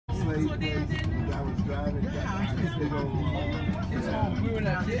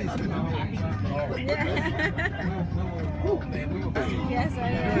Yes, I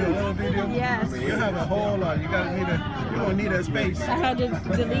am. Yes. You have a whole lot. You don't need a space. I had to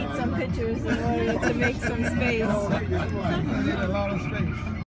delete some pictures in order to make some space. You need a lot of space.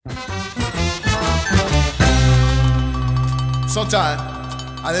 Sometimes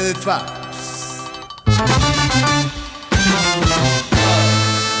I need it fast.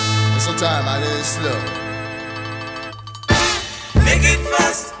 But sometimes I need it slow. Make it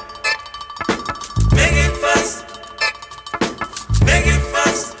fast. Make it fast. Make it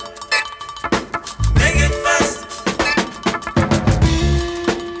fast. Make it fast.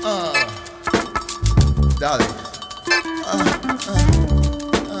 Darling.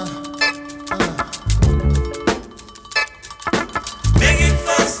 Make it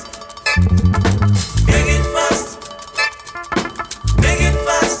fast. Make it fast. Make it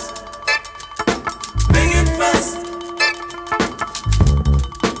fast. Make it fast.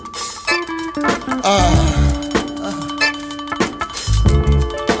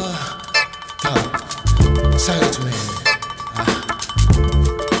 Say it to me.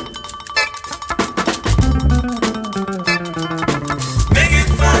 Make it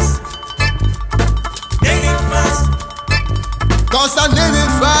fast. Make it fast. 'Cause I need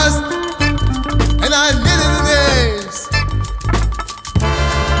it fast. And I need it next.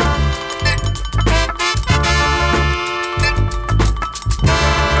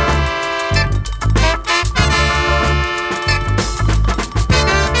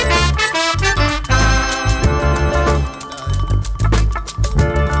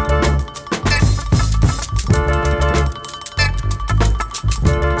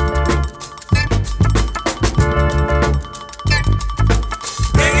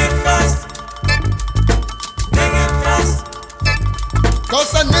 Make it fast. Make it fast.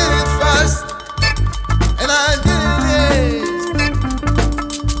 'Cause I need it fast. And I need it next.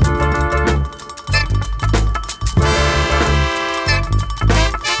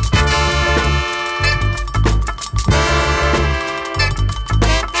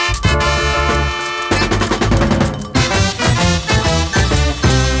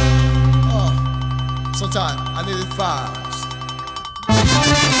 Sometimes I need it fast.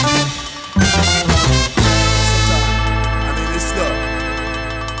 Sometimes I need it slow.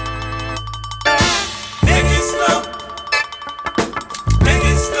 Make it slow. Make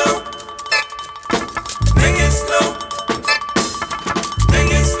it slow. Make it slow.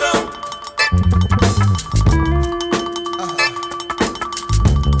 Make it slow.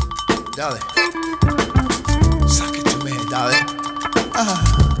 Darling, suck it to me, darling.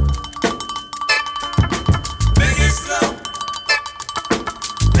 Make it slow.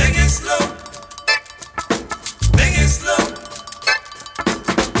 Make it slow. Make it slow.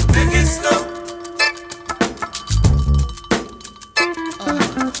 Make it slow.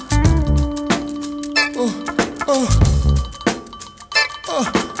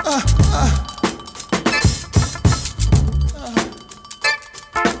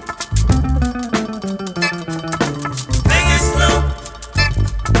 Make it slow.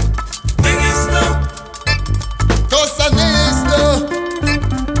 Make it slow. 'Cause I need it slow.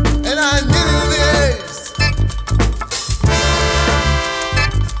 And I need it next.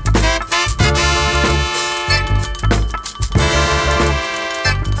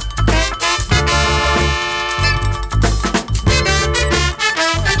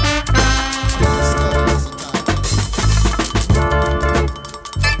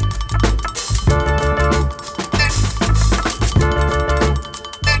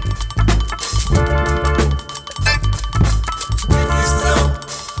 Make it slow.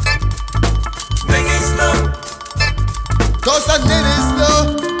 Make it slow. 'Cause I need it slow.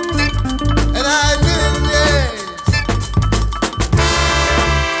 And I need it next.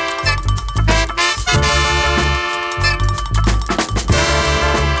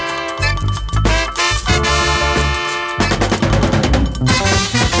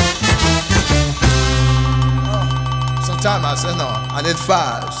 Sometimes I say no, I need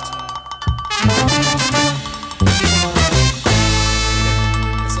fast.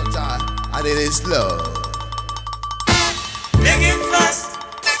 Sometimes I need it slow. Make it fast.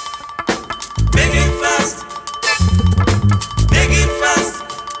 Make it fast. Make it fast.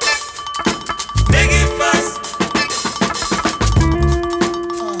 Make it fast.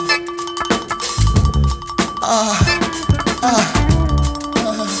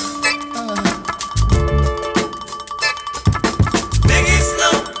 Make it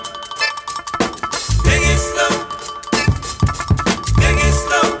slow. Make it slow. Make it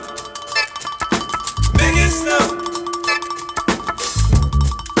slow.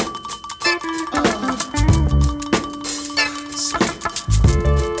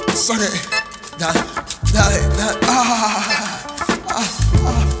 suck it. Dale, dale, dale.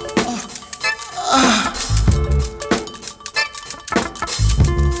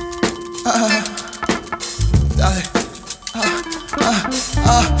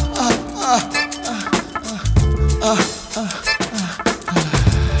 Dale.